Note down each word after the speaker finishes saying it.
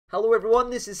Hello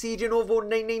everyone, this is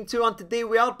CJNovo992 and today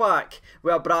we are back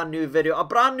with a brand new video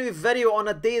on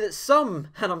a day that some,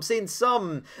 and I'm saying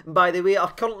some, by the way,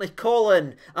 are currently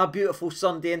calling a beautiful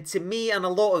Sunday, and to me and a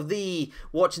lot of thee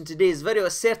watching today's video, it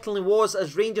certainly was,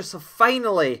 as Rangers have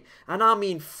finally, and I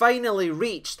mean finally,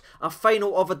 reached a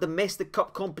final of a domestic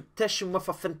cup competition with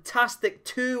a fantastic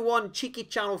 2-1 cheeky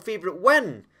channel favourite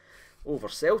win over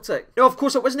Celtic. Now, of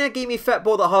course, it wasn't a game of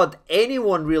football that had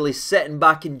anyone really sitting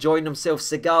back enjoying themselves,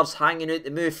 cigars hanging out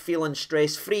the mouth, feeling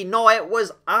stress-free. No, it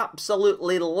was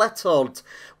absolutely littered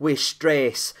with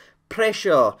stress,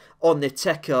 pressure on the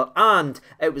ticker, and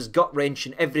it was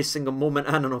gut-wrenching every single moment,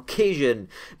 and on occasion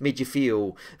made you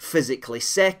feel physically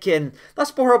sick. And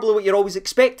that's probably what you're always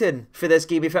expecting for this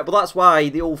game of football. That's why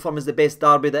the Old Firm is the best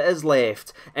derby that is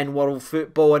left in world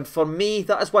football, and for me,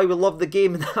 that is why we love the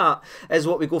game, and that is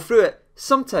what we go through it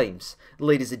sometimes,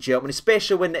 ladies and gentlemen,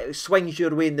 especially when it swings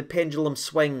your way and the pendulum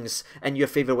swings in your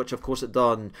favour, which of course it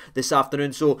done this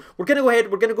afternoon. So we're going to go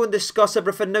ahead, we're going to go and discuss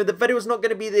everything. Now, the video is not going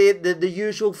to be the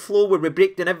usual flow where we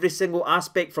break down every single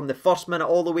aspect from the first minute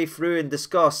all the way through and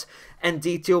discuss in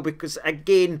detail, because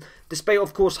again, despite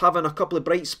of course having a couple of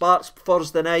bright sparks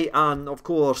Thursday night and of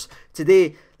course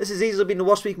today, this has easily been the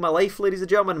worst week of my life, ladies and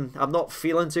gentlemen. I'm not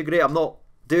feeling too great, I'm not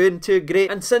doing too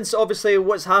great, and since obviously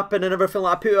what's happened and everything,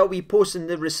 like, I put out a wee post in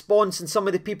the response, and some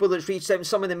of the people that's reached out and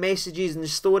some of the messages and the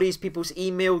stories people's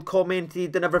emailed,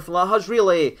 commented and everything, that has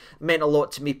really meant a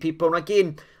lot to me, people. And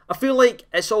again, I feel like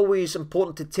it's always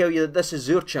important to tell you that this is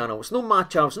your channel, it's not my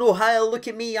channel. It's no, hey, look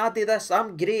at me, I do this,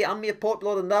 I'm great, I'm more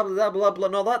popular and blah blah blah blah.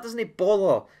 No, that doesn't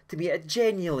bother to me. It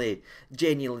genuinely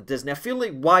doesn't. I feel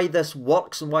like why this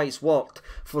works and why it's worked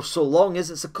for so long is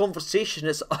it's a conversation.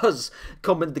 It's us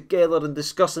coming together and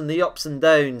discussing the ups and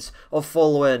downs of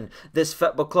following this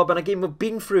football club. And again, we've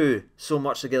been through so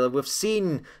much together. We've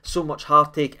seen so much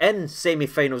heartache in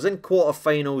semi-finals, in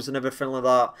quarter-finals and everything like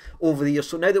that over the years.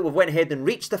 So now that we've went ahead and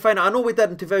reached the final, I know we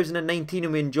did in 2019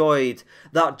 and we enjoyed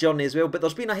that journey as well, but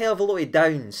there's been a hell of a lot of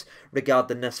downs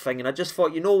regarding this thing, and I just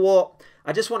thought, you know what,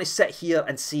 I just want to sit here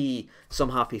and see some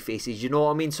happy faces, you know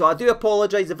what I mean? So I do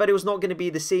apologise, the video's not going to be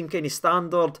the same kind of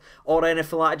standard or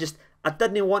anything like that. I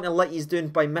didn't want to let you down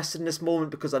by missing this moment,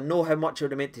 because I know how much it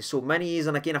would have meant to so many of you,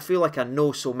 and again, I feel like I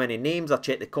know so many names. I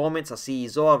check the comments, I see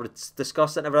you all, I've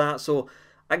discussed it and everything like that, so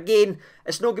again,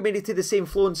 it's not going to be to the same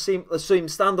flow and same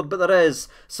standard, but there is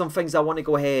some things I want to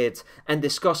go ahead and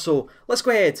discuss. So let's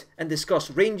go ahead and discuss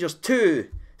Rangers 2,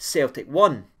 Celtic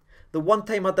 1. The one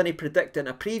time I didn't predict it in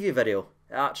a preview video,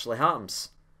 it actually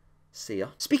happens. Sayer.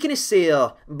 Speaking of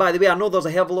Sayer, by the way, I know there's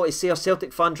a hell of a lot of Sayer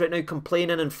Celtic fans right now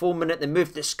complaining and foaming at the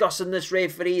move, discussing this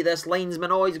referee, this linesman,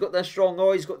 oh he's got this wrong,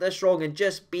 oh he's got this wrong, and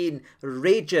just being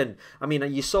raging. I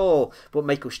mean, you saw what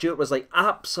Michael Stewart was like,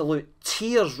 absolute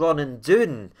tears running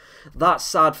down that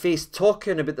sad face,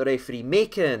 talking about the referee,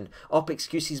 making up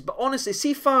excuses. But honestly,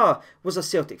 see if I was a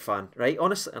Celtic fan, right,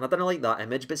 honestly, and I didn't like that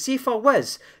image, but see if I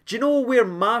was, do you know where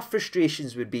my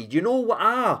frustrations would be? Do you know what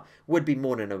I would be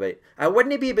moaning about? It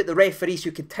wouldn't be about the referees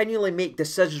who continually make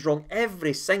decisions wrong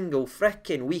every single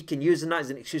frickin' week and using that as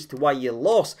an excuse to why you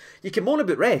lost. You can moan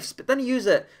about refs, but then use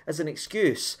it as an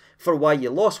excuse for why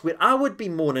you lost. Where I would be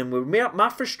moaning, where my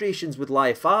frustrations would lie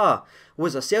if I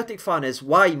was a Celtic fan, is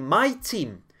why my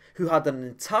team, who had an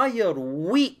entire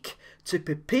week to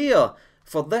prepare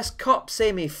for this cup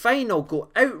semi-final, go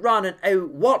outran and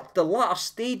outworked the latter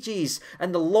stages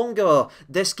and the longer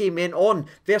this game went on,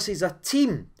 versus a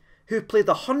team who played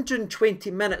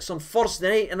 120 minutes on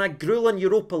Thursday night in a gruelling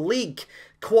Europa League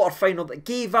quarter-final that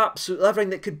gave absolutely everything,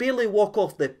 that could barely walk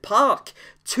off the park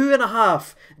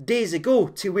 2.5 days ago,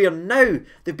 to where now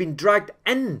they've been dragged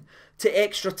in to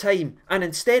extra time, and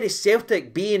instead of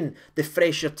Celtic being the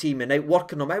fresher team and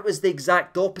outworking them, it was the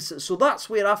exact opposite. So that's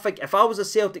where I think, if I was a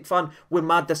Celtic fan, where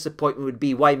my disappointment would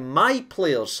be, why my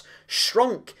players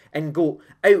shrunk and got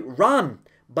outran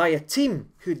by a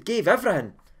team who gave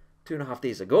everything 2.5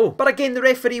 days ago. But again, the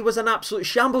referee was an absolute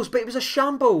shambles, but it was a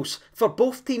shambles for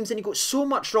both teams, and he got so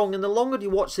much wrong. And the longer you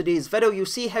watch today's video, you'll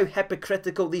see how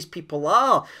hypocritical these people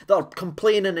are that are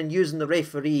complaining and using the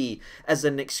referee as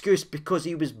an excuse, because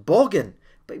he was bogging.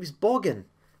 But he was bogging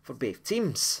for both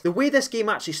teams. The way this game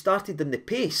actually started in the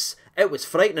pace, it was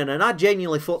frightening, and I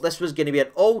genuinely thought this was going to be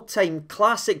an all-time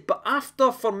classic. But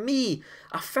after, for me,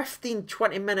 a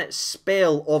 15-20 minute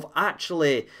spell of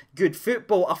actually good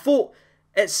football, I thought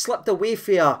it slipped away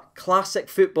for a classic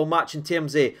football match in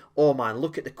terms of, oh man,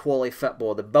 look at the quality of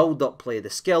football, the build-up play, the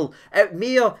skill.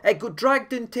 It got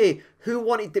dragged into who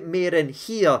wanted it more in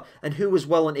here and who was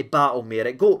willing to battle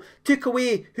more. Took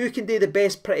away who can do the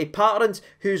best pretty patterns,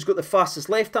 who's got the fastest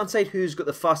left-hand side, who's got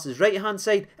the fastest right-hand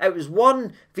side. It was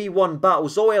 1v1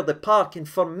 battles all over the park, and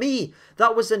for me,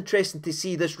 that was interesting to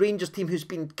see this Rangers team who's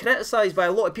been criticised by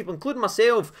a lot of people, including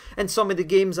myself, in some of the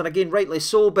games, and again, rightly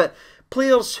so, but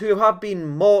players who have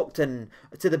been mocked and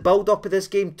to the build-up of this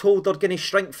game, told they're going to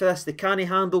shrink for this, they can't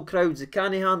handle crowds, they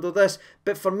can't handle this,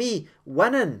 but for me,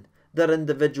 winning their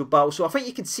individual battles. So I think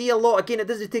you can see a lot. Again, it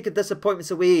doesn't take a disappointments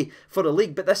away for the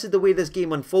league, but this is the way this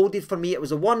game unfolded for me. It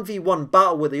was a 1v1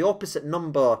 battle with the opposite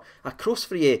number across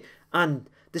for you, and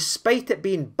despite it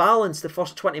being balanced the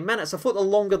first 20 minutes, I thought the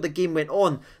longer the game went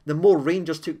on, the more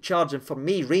Rangers took charge, and for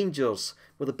me, Rangers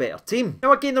were the better team.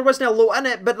 Now again, there wasn't a lot in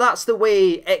it, but that's the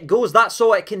way it goes. That's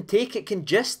all it can take. It can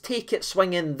just take it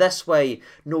swinging this way,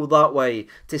 no that way,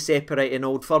 to separate an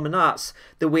Old Firm, and that's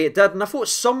the way it did. And I thought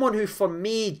someone who, for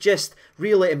me, just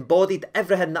really embodied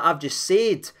everything that I've just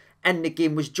said in the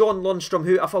game was John Lundstrom,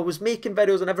 who, if I was making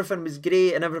videos and everything was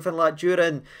great and everything like that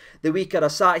during the week, I'd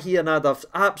have sat here and I'd have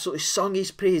absolutely sung his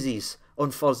praises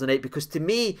on Thursday night, because to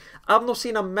me, I've not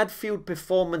seen a midfield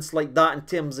performance like that in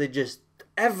terms of just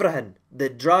everything, the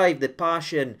drive, the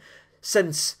passion,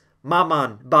 since my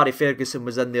man Barry Ferguson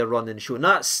was in there running the show. And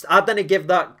I didn't give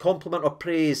that compliment or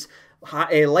praise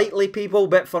lightly, people,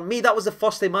 but for me, that was the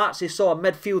first time I actually saw a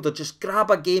midfielder just grab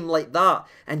a game like that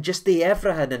and just do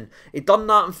everything. And he'd done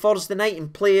that on Thursday night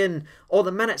and playing all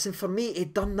the minutes, and for me,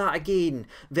 he'd done that again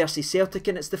versus Celtic,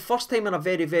 and it's the first time in a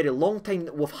very, very long time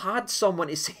that we've had someone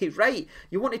to say, right,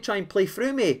 you want to try and play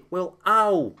through me? Well,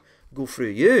 I'll go through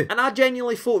you. And I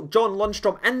genuinely thought John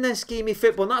Lundstrom in this game of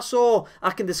football, and that's all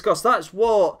I can discuss. That's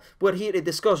what we're here to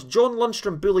discuss. John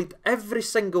Lundstrom bullied every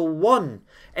single one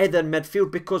in their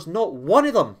midfield, because not one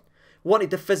of them wanted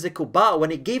the physical battle,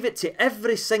 and he gave it to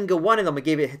every single one of them. He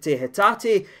gave it to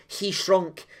Hatate, he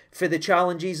shrunk for the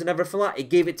challenges and everything like that. He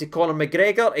gave it to Callum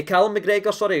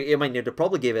McGregor, sorry, I mean, he'd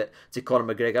probably gave it to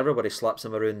Conor McGregor. Everybody slaps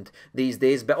him around these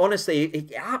days, but honestly,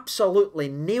 he absolutely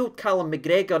nailed Callum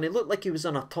McGregor, and he looked like he was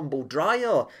on a tumble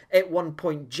dryer at one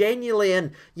point, genuinely,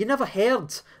 and you never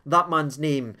heard that man's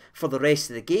name for the rest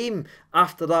of the game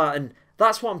after that, and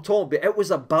that's what I'm talking about. It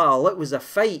was a battle, it was a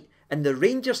fight, and the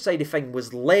Rangers side of thing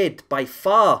was led by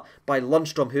far by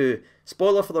Lundstrom, who,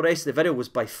 spoiler for the rest of the video, was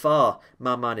by far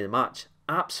my man of the match.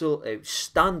 Absolutely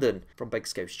outstanding from Big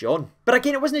Scouse John. But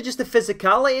again, it wasn't just the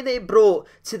physicality that he brought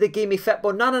to the game of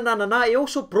football. No. He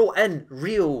also brought in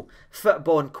real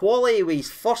football and quality with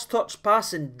his first touch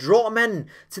pass and draw him in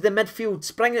to the midfield,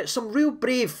 springing out some real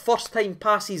brave first time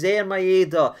passes,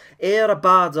 Maeda,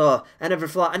 Abada, and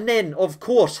everything like that. And then, of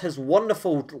course, his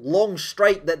wonderful long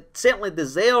strike that certainly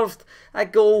deserved a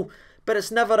goal, but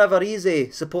it's never ever easy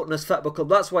supporting this football club.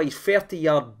 That's why his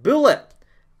 30-yard bullet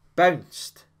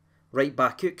bounced right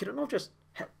back out. Could it not just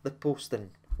hit the post and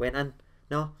went in?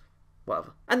 No?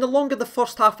 Whatever. And the longer the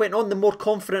first half went on, the more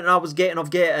confident I was getting of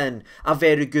getting a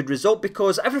very good result,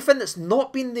 because everything that's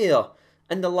not been there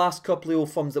in the last couple of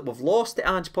Old Firms that we've lost to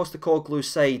Ange Postecoglou's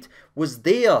side was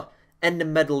there in the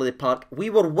middle of the park. We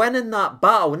were winning that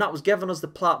battle, and that was giving us the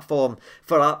platform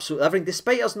for absolutely everything.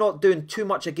 Despite us not doing too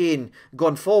much again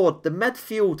going forward, the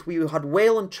midfield, we had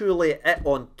well and truly it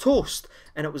on toast,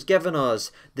 and it was giving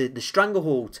us the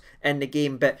stranglehold in the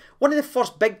game. But one of the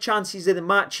first big chances of the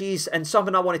matches, and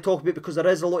something I want to talk about because there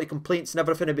is a lot of complaints and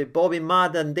everything about Bobby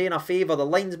Madden doing a favour, the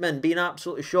linesman being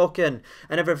absolutely shocking,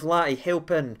 and everything like that,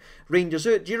 helping Rangers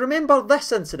out. Do you remember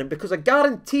this incident? Because I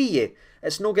guarantee you,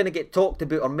 it's not going to get talked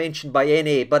about or mentioned by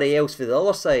anybody else for the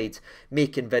other side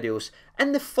making videos.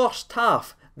 In the first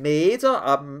half, Maeda,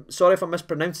 I'm sorry if I'm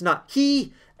mispronouncing that,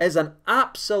 he is an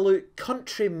absolute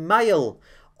country mile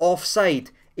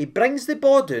offside. He brings the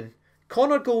ball down.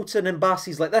 Connor Goldson and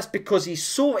Bassey's like this because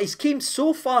he's came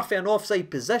so far for an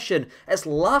offside position. It's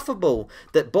laughable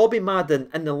that Bobby Madden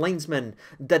and the linesman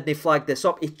didn't flag this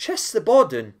up. He chists the ball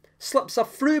down, slips a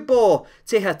through ball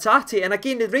to Hatate, and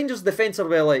again the Rangers defence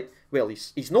are like, well,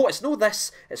 it's no this.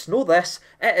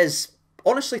 It is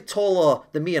honestly taller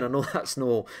than me, and I know that's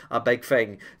no a big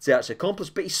thing to actually accomplish,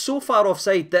 but he's so far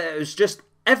offside that it was just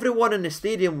everyone in the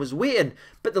stadium was waiting,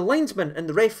 but the linesman and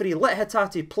the referee let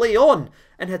Hatate play on,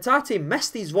 and Hatate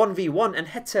missed his 1v1 and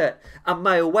hit it a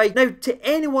mile wide. Now, to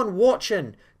anyone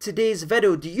watching today's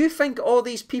video, do you think all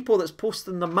these people that's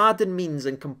posting the Madden memes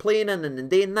and complaining and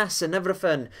doing this and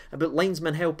everything about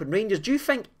linesmen helping Rangers, do you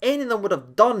think any of them would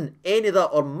have done any of that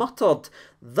or muttered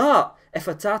that if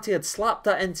Hatate had slapped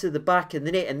that into the back of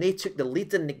the net and they took the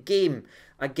lead in the game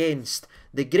against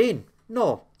the Grain?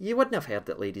 No, you wouldn't have heard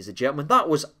it, ladies and gentlemen. That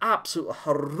was absolutely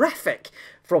horrific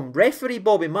from referee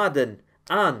Bobby Madden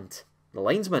and the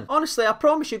linesman. Honestly, I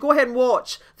promise you, go ahead and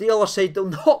watch the other side. They'll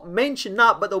not mention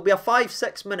that, but there'll be a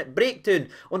 5-6 minute breakdown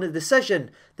on a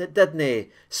decision that didn't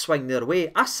swing their way.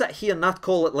 I sit here and I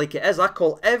call it like it is. I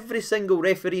call every single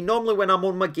referee. Normally when I'm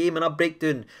on my game and I break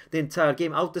down the entire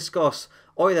game, I'll discuss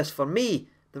all this. For me,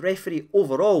 the referee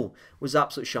overall was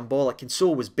absolutely shambolic, and so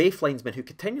was both linesmen, who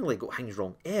continually got things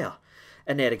wrong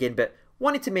and there again. But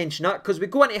wanted to mention that because we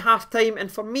go into half time,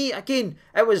 and for me, again,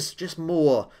 it was just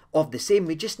more of the same.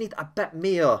 We just need a bit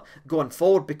more going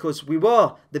forward because we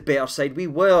were the better side. We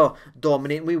were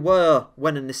dominating. We were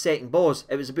winning the second balls.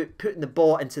 It was about putting the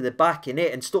ball into the back of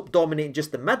net and stop dominating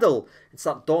just the middle and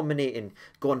start dominating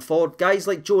going forward. Guys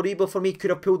like Joe Rebo, for me, could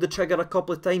have pulled the trigger a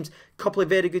couple of times. A couple of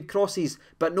very good crosses,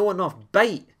 but no enough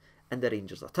bite in the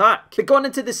Rangers attack. But going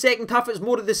into the second half, it was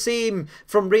more of the same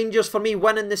from Rangers for me,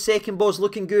 winning the second balls,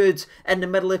 looking good in the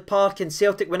middle of the park, and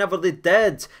Celtic, whenever they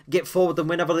did get forward and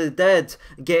whenever they did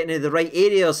get into the right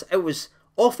areas, it was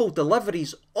awful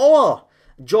deliveries, or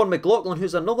John McLaughlin,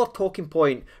 who's another talking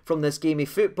point from this game of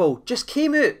football, just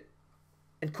came out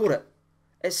and caught it.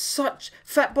 It's such...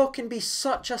 Football can be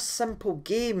such a simple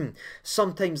game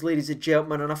sometimes, ladies and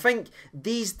gentlemen. And I think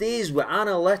these days with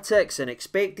analytics and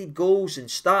expected goals and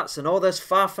stats and all this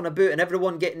faffing about and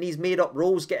everyone getting these made up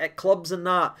roles, get at clubs and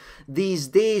that, these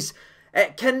days,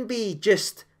 it can be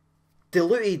just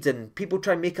diluted and people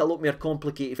try and make it a lot more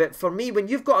complicated. But for me, when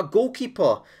you've got a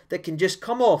goalkeeper that can just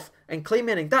come off and claim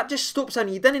anything, that just stops in.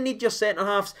 You didn't need your centre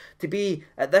halves to be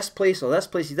at this place or this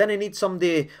place. You didn't need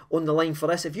somebody on the line for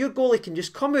this. If your goalie can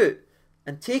just come out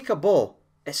and take a ball,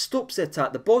 it stops the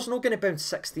attack. The ball's not going to bounce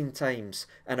 16 times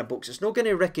in a box. It's not going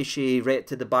to ricochet right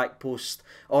to the back post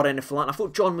or anything like that. I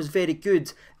thought John was very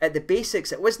good at the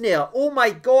basics. It wasn't there. Oh my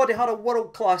God, he had a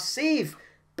world-class save.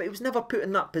 But he was never put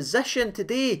in that position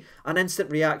today, an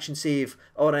instant reaction save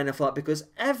or anything like that, because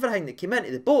everything that came into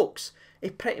the box,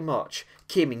 it pretty much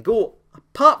came and go,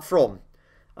 apart from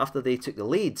after they took the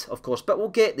lead, of course. But we'll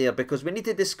get there because we need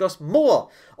to discuss more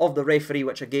of the referee,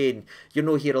 which again, you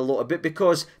know here a lot about,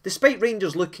 because despite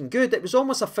Rangers looking good, it was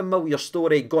almost a familiar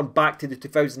story going back to the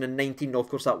 2019, of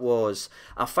course that was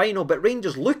a final, but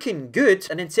Rangers looking good,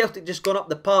 and then Celtic just gone up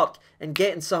the park and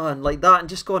getting something like that and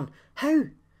just going, how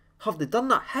have they done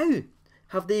that? How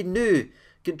have they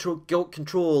got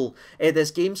control this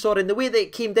game? Sorry, and the way that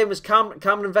it came down was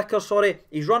Cameron Vickers, sorry,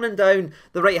 he's running down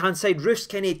the right hand side. Roof's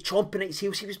kind of chomping at his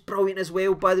heels. He was brilliant as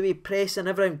well, by the way, pressing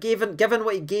everything, given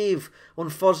what he gave on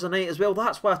Thursday night as well.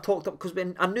 That's why I talked up, because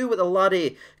I knew what the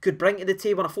laddie could bring to the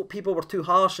table, and I thought people were too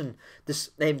harsh and this,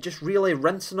 just really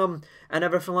rinsing him and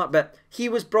everything like that. But he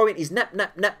was brilliant. He's nip,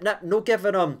 no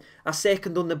giving him a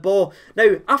second on the ball.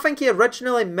 Now, I think he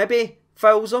originally maybe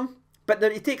fouls him, but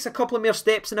then he takes a couple of more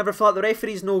steps and everything like that. The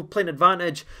referee's no playing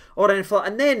advantage or anything like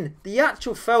that. And then the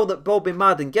actual foul that Bobby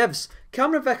Madden gives,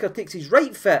 Cameron Vickers takes his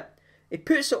right foot, he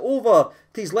puts it over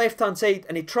to his left hand side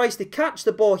and he tries to catch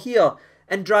the ball here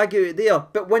and drag it out there.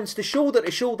 But once the shoulder to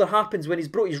shoulder happens, when he's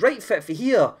brought his right foot for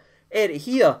here,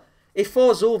 here, he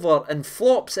falls over and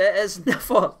flops. It is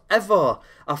never ever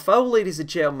a foul, ladies and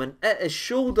gentlemen. It is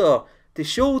shoulder to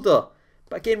shoulder.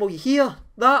 But again, will you hear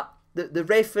that? The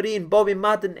referee and Bobby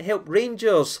Madden helped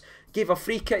Rangers gave a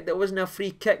free kick that wasn't a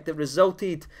free kick that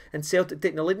resulted in Celtic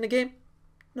taking the lead in the game?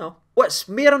 No. What's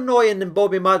more annoying than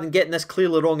Bobby Madden getting this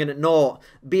clearly wrong and it not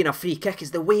being a free kick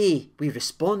is the way we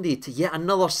responded to yet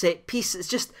another set piece. It's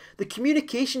just, the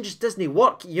communication just doesn't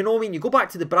work. You know what I mean? You go back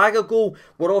to the Braga goal,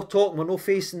 we're all talking, we're not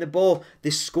facing the ball,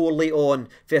 they score late on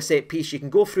for a set piece. You can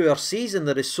go through our season,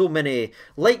 there is so many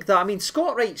like that. I mean,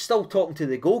 Scott Wright's still talking to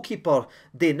the goalkeeper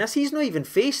doing this. He's not even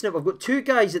facing it. We've got two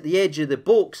guys at the edge of the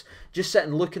box just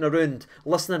sitting looking around,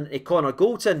 listening to Connor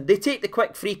Goldson. They take the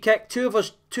quick free kick, two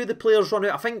of the players run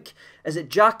out. I think, is it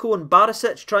Jacko and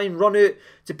Barisic try and run out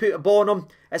to put a ball on him?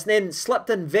 It's then slipped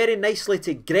in very nicely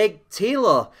to Greg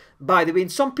Taylor, by the way.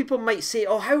 And some people might say,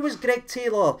 oh, how was Greg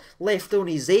Taylor left on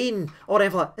his own or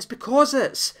whatever? It's because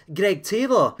it's Greg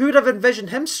Taylor. Who would have envisioned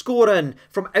him scoring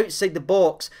from outside the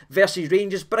box versus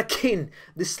Rangers? But again,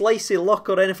 the slicey luck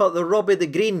or anything like the Robbie the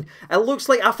Green. It looks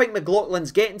like, I think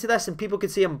McLaughlin's getting to this, and people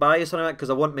could say I'm biased on it because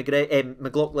I want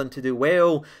McLaughlin to do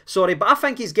well. Sorry, but I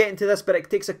think he's getting to this, but it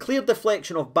takes a clear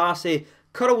deflection of Bassey,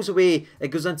 curls away, it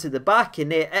goes into the back of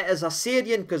net. It is a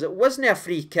Syrian because it wasn't a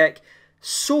free kick.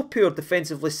 So poor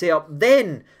defensively set up.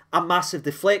 Then a massive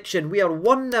deflection. We are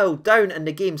 1-0 down and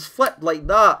the game's flipped like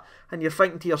that. And you're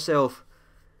thinking to yourself,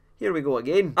 here we go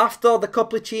again. After the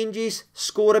couple of changes,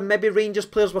 scoring, maybe Rangers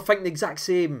players were thinking the exact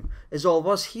same as all of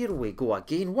us. Here we go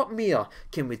again. What more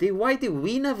can we do? Why do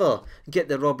we never get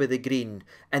the rub of the green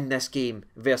in this game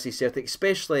versus Celtic,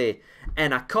 especially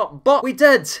in a cup? But we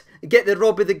did get the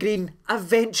rub of the green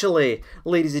eventually,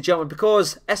 ladies and gentlemen,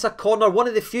 because it's a corner, one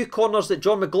of the few corners that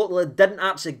John McLaughlin didn't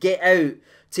actually get out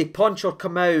to punch or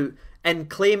come out and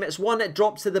claim. It's one that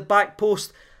drops to the back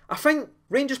post. I think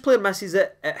Rangers player misses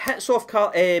it, it hits off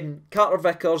Carter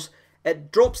Vickers,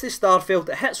 it drops to Starfelt,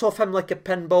 it hits off him like a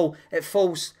pinball, it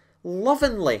falls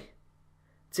lovingly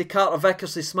to Carter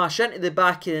Vickers to smash into the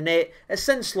back of the net. It's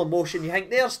in slow motion, you think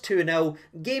there's 2-0,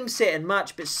 game, set and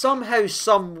match, but somehow,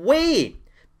 some way,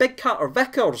 big Carter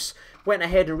Vickers went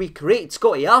ahead and recreated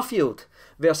Scotty Arfield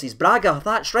versus Braga.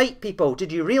 That's right, people.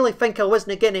 Did you really think I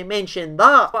wasn't going to mention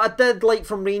that? What I did like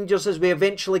from Rangers is we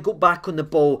eventually got back on the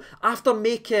ball. After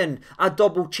making a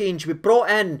double change, we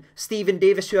brought in Stephen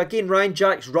Davis, who again, Ryan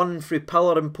Jack's running through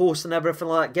pillar and post and everything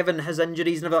like that, given his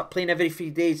injuries and playing every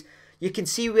 3 days. You can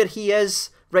see where he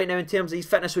is right now in terms of his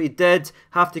fitness, so he did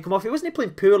have to come off. He wasn't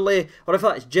playing poorly, or if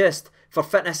that's just for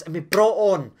fitness, and we brought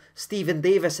on Stephen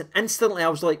Davis, and instantly I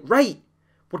was like, right,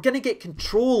 we're going to get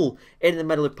control in the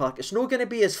middle of the park. It's not going to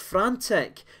be as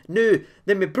frantic. No,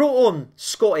 then we brought on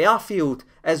Scotty Arfield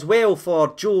as well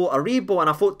for Joe Aribo, and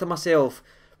I thought to myself,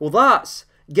 well, that's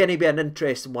going to be an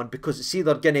interesting one, because it's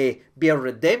either going to be a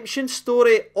redemption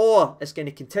story or it's going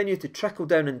to continue to trickle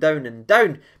down and down and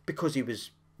down because he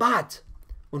was bad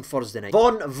on Thursday night.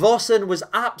 Von Vossen was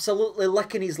absolutely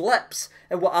licking his lips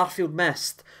at what Arfield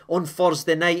missed on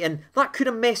Thursday night, and that could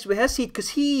have messed with his head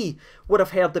because he would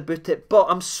have heard about it. But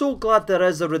I'm so glad there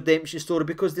is a redemption story,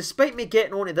 because despite me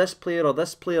getting onto this player or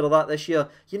that this year,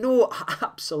 you know, I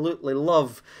absolutely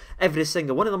love every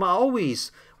single one of them. I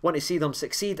always want to see them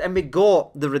succeed, and we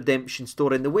got the redemption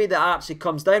story, and the way that it actually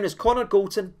comes down is Connor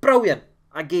Goldson, brilliant.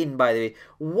 Again, by the way,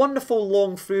 wonderful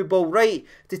long through ball right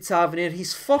to Tavernier.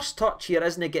 His first touch here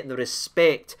isn't getting the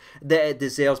respect that it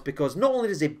deserves, because not only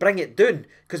does he bring it down,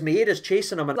 because Maieda's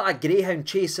chasing him, and like a greyhound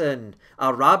chasing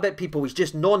a rabbit, people, he's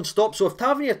just non-stop. So if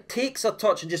Tavernier takes a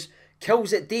touch and just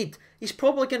kills it dead, he's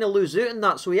probably going to lose out in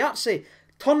that. So he actually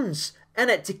turns in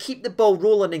it to keep the ball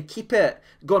rolling and keep it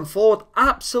going forward.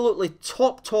 Absolutely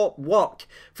top work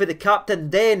for the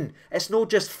captain. Then it's not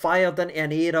just fired into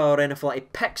an area or anything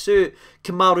like that. He picks out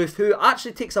Kamaru, who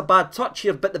actually takes a bad touch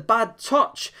here, but the bad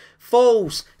touch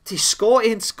falls to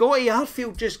Scotty, and Scotty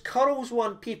Arfield just curls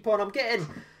one, people, and I'm getting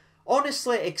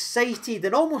honestly excited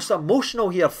and almost emotional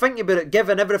here thinking about it,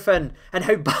 given everything and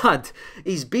how bad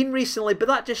he's been recently. But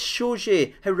that just shows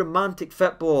you how romantic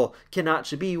football can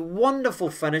actually be. Wonderful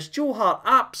finish. Joe Hart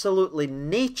absolutely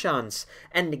no chance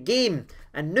in the game,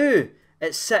 and now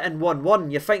it's sitting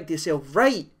 1-1. You think to yourself,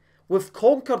 right, we've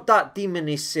conquered that demon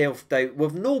of self-doubt.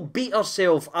 We've no beat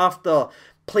ourselves after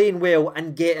playing well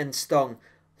and getting stung.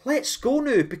 Let's go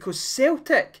now, because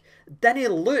Celtic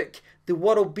didn't look the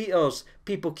world beaters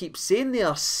people keep saying they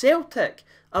are. Celtic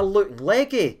are looking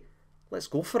leggy. Let's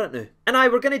go for it now.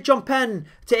 And we're going to jump in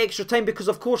to extra time, because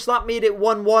of course that made it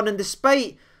 1-1, and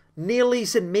despite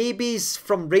nearlies and maybes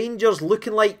from Rangers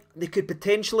looking like they could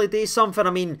potentially do something. I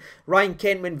mean, Ryan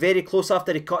Kent went very close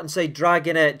after he cut inside,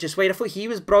 dragging it just wide. I thought he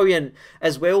was brilliant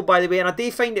as well, by the way. And I do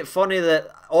find it funny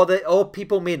that all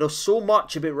people made so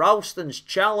much about Ralston's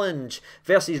challenge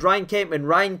versus Ryan Kent when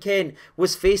Ryan Kent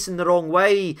was facing the wrong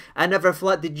way and everything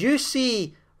like that. Did you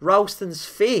see Ralston's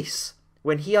face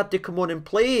when he had to come on and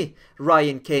play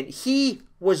Ryan Kent? He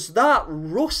was that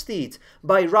roasted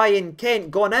by Ryan Kent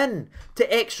going in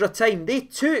to extra time. They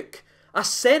took a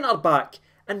centre-back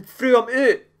and threw him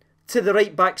out to the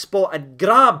right-back spot and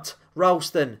grabbed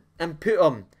Ralston and put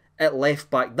him at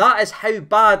left-back. That is how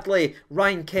badly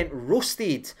Ryan Kent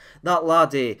roasted that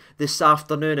laddie this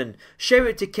afternoon. And shout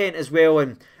out to Kent as well.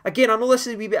 And again, I know this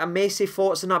is a wee bit of messy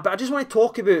thoughts and that, but I just want to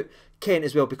talk about Kent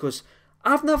as well, because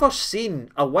I've never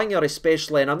seen a winger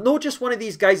especially, and I'm not just one of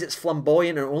these guys that's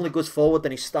flamboyant and only goes forward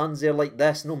and he stands there like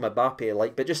this, no Mbappe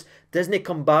like, but just doesn't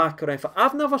come back or anything.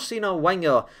 I've never seen a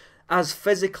winger as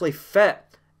physically fit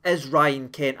as Ryan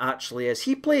Kent actually is.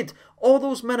 He played all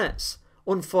those minutes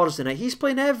on Thursday night. He's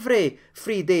playing every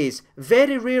 3 days,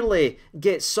 very rarely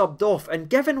gets subbed off,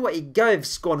 and given what he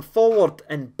gives going forward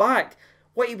and back,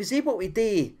 what he was able to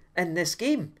do in this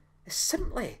game, it's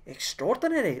simply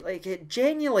extraordinary. Like, it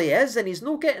genuinely is, and he's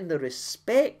not getting the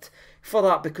respect for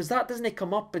that, because that doesn't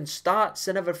come up in stats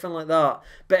and everything like that.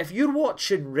 But if you're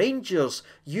watching Rangers,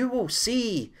 you will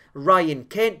see Ryan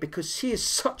Kent, because he is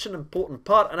such an important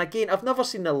part. And again, I've never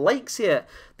seen the likes yet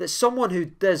that someone who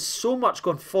does so much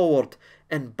going forward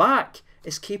and back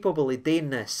is capable of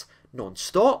doing this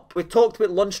non-stop. We talked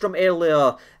about Lundstrom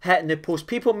earlier, hitting the post.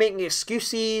 People making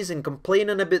excuses and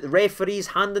complaining about the referees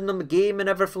handing them the game and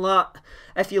everything like that.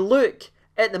 If you look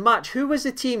at the match, who was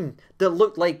the team that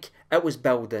looked like it was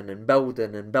building and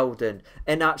building and building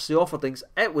and actually offered things?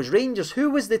 It was Rangers. Who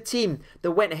was the team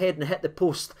that went ahead and hit the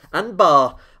post and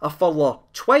bar a furler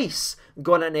twice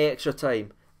going into extra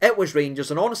time? It was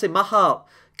Rangers, and honestly my heart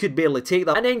could barely take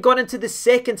that. And then going into the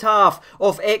second half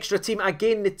of extra time,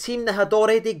 again the team that had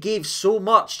already gave so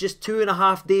much just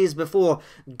 2.5 days before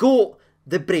got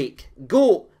the break,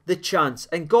 got the chance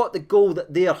and got the goal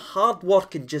that their hard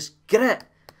work and just grit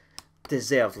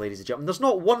deserved, ladies and gentlemen. There's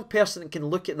not one person that can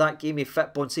look at that game of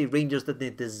football and say Rangers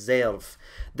didn't deserve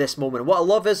this moment. What I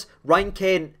love is Ryan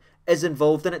Kent is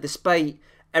involved in it despite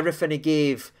everything he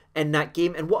gave in that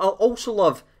game. And what I also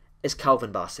love is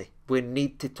Calvin Bassey. We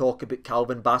need to talk about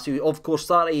Calvin Bassey, who of course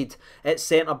started at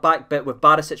centre-back, but with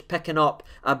Barisic picking up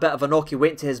a bit of a knock, he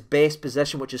went to his best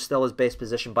position, which is still his best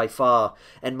position by far,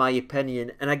 in my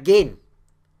opinion. And again,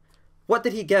 what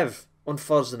did he give on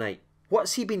Thursday night?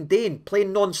 What's he been doing?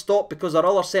 Playing non-stop because our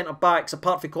other centre-backs,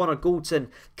 apart from Connor Goldson,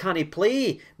 can't he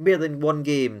play more than one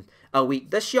game a week?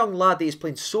 This young lad is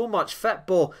playing so much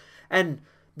football, and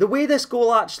the way this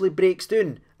goal actually breaks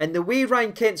down, and the way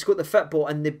Ryan Kent's got the football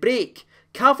and the break,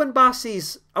 Calvin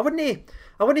Bassey's, I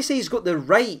wouldn't say he's got the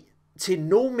right to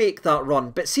no make that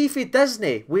run, but see if he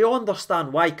doesn't, we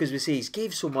understand why, because we say he's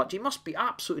gave so much, he must be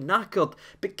absolutely knackered.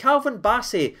 But Calvin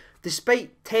Bassey,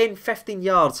 despite 10-15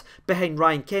 yards behind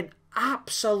Ryan Kent,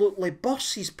 absolutely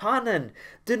bursts his pan in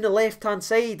down the left hand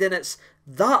side, and it's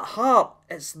that heart,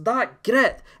 it's that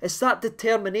grit, it's that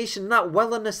determination, that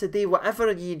willingness to do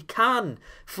whatever you can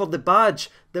for the badge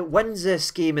that wins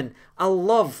this game. And I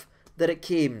love that it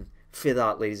came for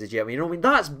that, ladies and gentlemen. You know what I mean?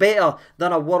 That's better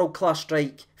than a world class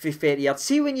strike for 30 yards.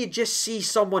 See, when you just see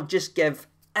someone just give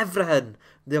everything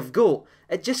they've got,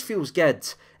 it just feels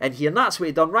good in here, and that's what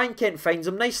he done. Ryan Kent finds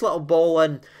him, nice little ball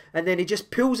in, and then he just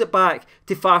pulls it back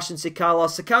to Fashion Sakala.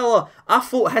 Sakala, I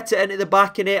thought, hit it into the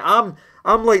back of net.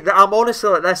 I'm like that. I'm honestly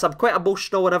like this. I'm quite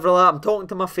emotional whenever that. I'm talking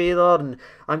to my father, and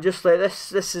I'm just like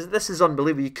this is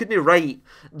unbelievable. You couldn't write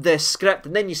this script,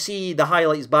 and then you see the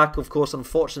highlights back. Of course,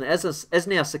 unfortunately, isn't a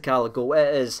Sakala goal.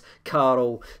 It is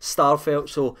Carl Starfelt.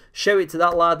 So shout out to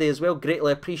that laddie as well.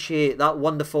 Greatly appreciate that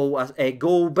wonderful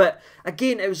goal. But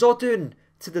again, it was all down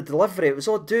to the delivery. It was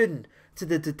all down to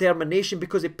the determination,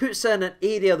 because it puts in an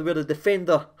area where the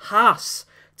defender has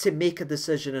to make a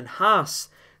decision and has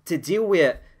to deal with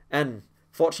it. And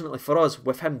fortunately for us,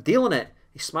 with him dealing it,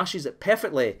 he smashes it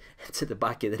perfectly into the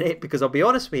back of the net, because I'll be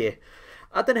honest with you,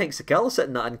 I didn't think Sakala's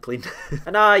sitting that unclean.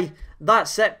 And aye,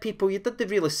 that's it, people. You didn't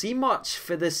really see much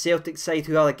for this Celtic side,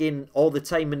 who are again all the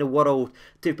time in the world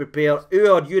to prepare.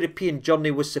 Our European journey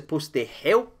was supposed to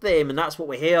help them, and that's what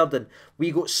we heard. And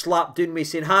we got slapped down with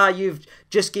saying, you've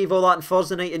just gave all that on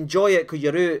Thursday night, enjoy it because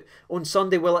you're out on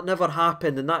Sunday. Well, it never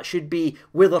happened, and that should be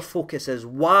where their focus is.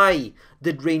 Why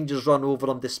did Rangers run over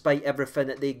them despite everything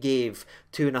that they gave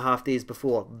 2.5 days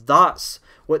before? That's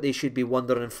what they should be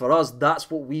wondering. And for us,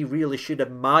 that's what we really should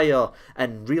admire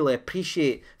and really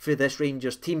appreciate for this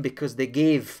Rangers team, because they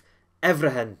gave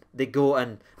everything they got.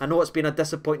 And I know it's been a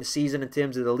disappointing season in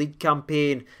terms of the league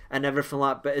campaign and everything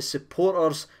like that, but as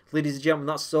supporters, ladies and gentlemen,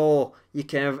 that's all you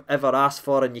can ever ask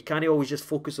for, and you can't always just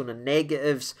focus on the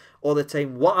negatives all the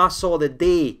time. What I saw the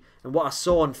day and what I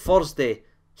saw on Thursday,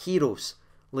 heroes,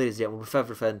 ladies and gentlemen, with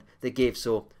everything they gave.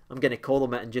 So I'm going to call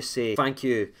them it and just say thank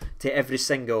you to every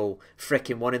single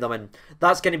freaking one of them. And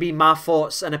that's going to be my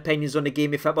thoughts and opinions on the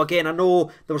game of football. Again, I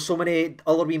know there were so many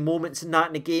other wee moments in that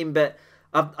in the game, but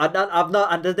I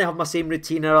didn't have my same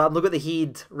routine. I've not got the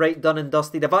heat right done and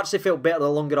dusted. I've actually felt better the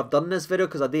longer I've done this video,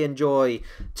 because I do enjoy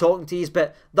talking to you.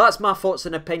 But that's my thoughts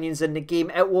and opinions in the game.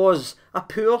 It was a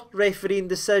poor refereeing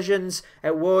decisions.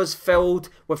 It was filled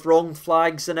with wrong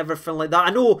flags and everything like that. I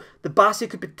know the Bassey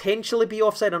could potentially be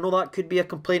offside. I know that could be a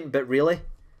complaint, but really?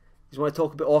 You want to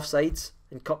talk about offsides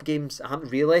in cup games?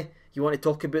 Really? You want to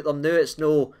talk about them now? It's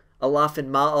no a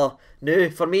laughing matter. No,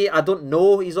 for me, I don't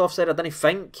know he's offside. I didn't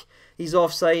think he's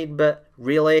offside, but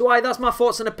really. So that's my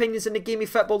thoughts and opinions in the game of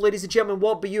football, ladies and gentlemen.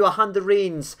 What about you? I hand the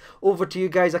reins over to you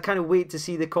guys. I can't wait to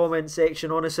see the comment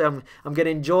section. Honestly, I'm going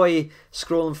to enjoy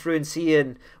scrolling through and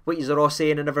seeing what you're all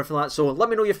saying and everything like that. So let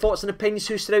me know your thoughts and opinions.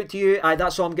 Who stood out to you?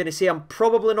 That's all I'm going to say. I'm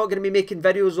probably not going to be making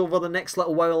videos over the next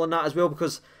little while on that as well,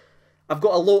 because I've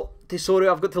got a lot to sort out.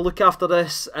 I've got to look after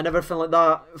this and everything like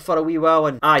that for a wee while.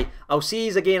 And I'll see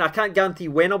you again. I can't guarantee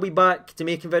when I'll be back to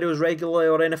making videos regularly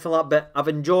or anything like that, but I've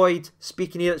enjoyed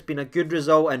speaking here. It's been a good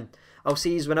result, and I'll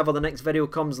see you whenever the next video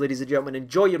comes, ladies and gentlemen.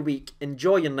 Enjoy your week,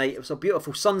 enjoy your night. It was a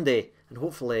beautiful Sunday, and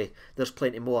hopefully there's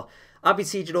plenty more. I've been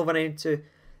Sieging over 92.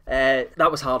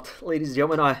 That was hard, ladies and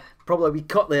gentlemen. I probably a wee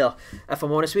cut there, if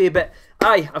I'm honest with you. But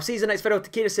aye, I'll see you in the next video.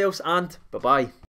 Take care of yourselves, and bye-bye.